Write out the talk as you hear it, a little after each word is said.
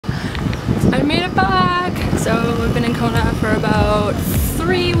I made it back! So we've been in Kona for about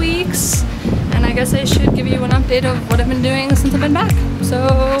 3 weeks, and I guess I should give you an update of what I've been doing since I've been back. So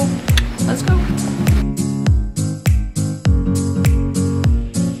let's go!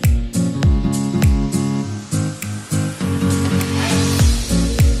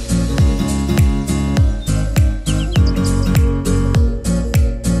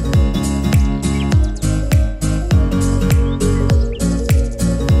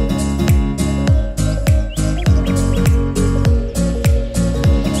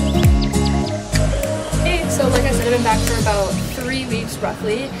 Back for about 3 weeks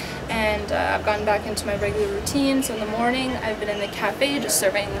roughly, and I've gotten back into my regular routine. So in the morning I've been in the cafe just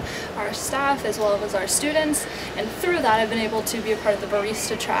serving our staff as well as our students, and through that I've been able to be a part of the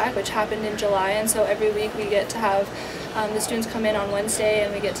barista track, which happened in July. And so every week we get to have the students come in on Wednesday,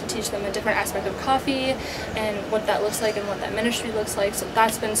 and we get to teach them a different aspect of coffee and what that looks like and what that ministry looks like. So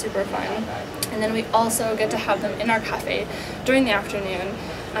that's been super fun. And then we also get to have them in our cafe during the afternoon,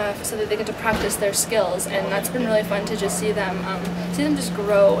 so that they get to practice their skills, and that's been really fun to just see them just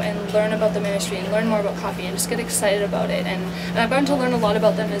grow and learn about the ministry and learn more about coffee and just get excited about it. And I've gotten to learn a lot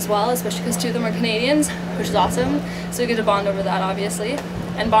about them as well, especially because 2 of them are Canadians, which is awesome. So we get to bond over that, obviously,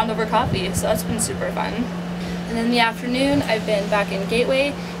 and bond over coffee. So that's been super fun. And then in the afternoon, I've been back in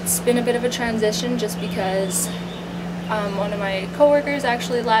Gateway. It's been a bit of a transition just because one of my coworkers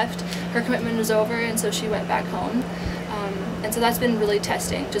actually left. Her commitment was over, and so she went back home. And so that's been really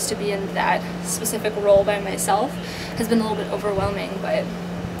testing. Just to be in that specific role by myself has been a little bit overwhelming. But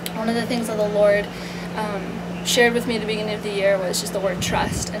one of the things that the Lord shared with me at the beginning of the year was just the word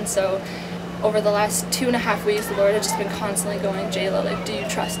trust. And so over the last 2.5 weeks, the Lord has just been constantly going, Jayla, like, do you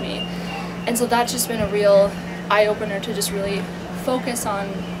trust me? And so that's just been a real eye-opener to just really focus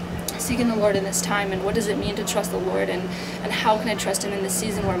on seeking the Lord in this time, and what does it mean to trust the Lord, and how can I trust Him in this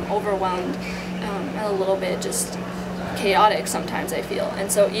season where I'm overwhelmed and a little bit just chaotic sometimes, I feel.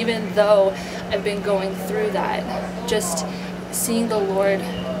 And so even though I've been going through that, just seeing the Lord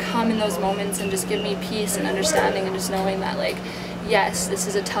come in those moments and just give me peace and understanding, and just knowing that, like, yes, this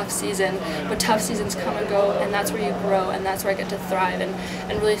is a tough season, but tough seasons come and go, and that's where you grow, and that's where I get to thrive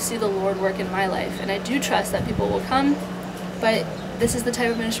and really see the Lord work in my life. And I do trust that people will come, but this is the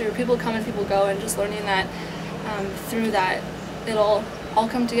type of ministry where people come and people go, and just learning that through that it'll all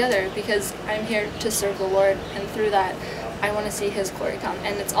come together, because I'm here to serve the Lord, and through that I want to see His glory come.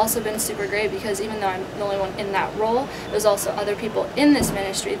 And it's also been super great because even though I'm the only one in that role, there's also other people in this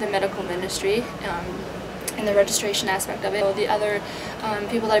ministry, the medical ministry, and the registration aspect of it. So the other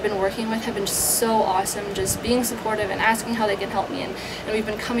people that I've been working with have been just so awesome, just being supportive and asking how they can help me, and we've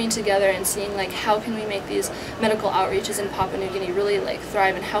been coming together and seeing, like, how can we make these medical outreaches in Papua New Guinea really, like,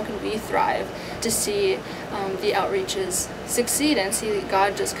 thrive, and how can we thrive to see the outreaches succeed and see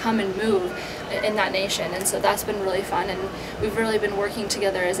God just come and move in that nation. And so that's been really fun, and we've really been working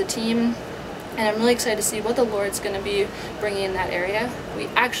together as a team. And I'm really excited to see what the Lord's going to be bringing in that area. We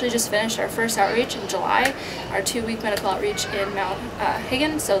actually just finished our first outreach in July, our 2-week medical outreach in Mount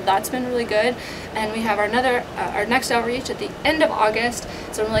Hagen, so that's been really good. And we have our next outreach at the end of August,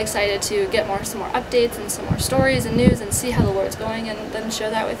 so I'm really excited to get some more updates and some more stories and news and see how the Lord's going, and then share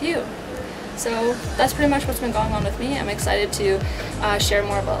that with you. So that's pretty much what's been going on with me. I'm excited to share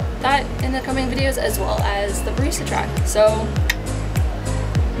more about that in the coming videos, as well as the barista track. So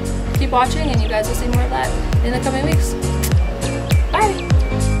keep watching, and you guys will see more of that in the coming weeks. Bye!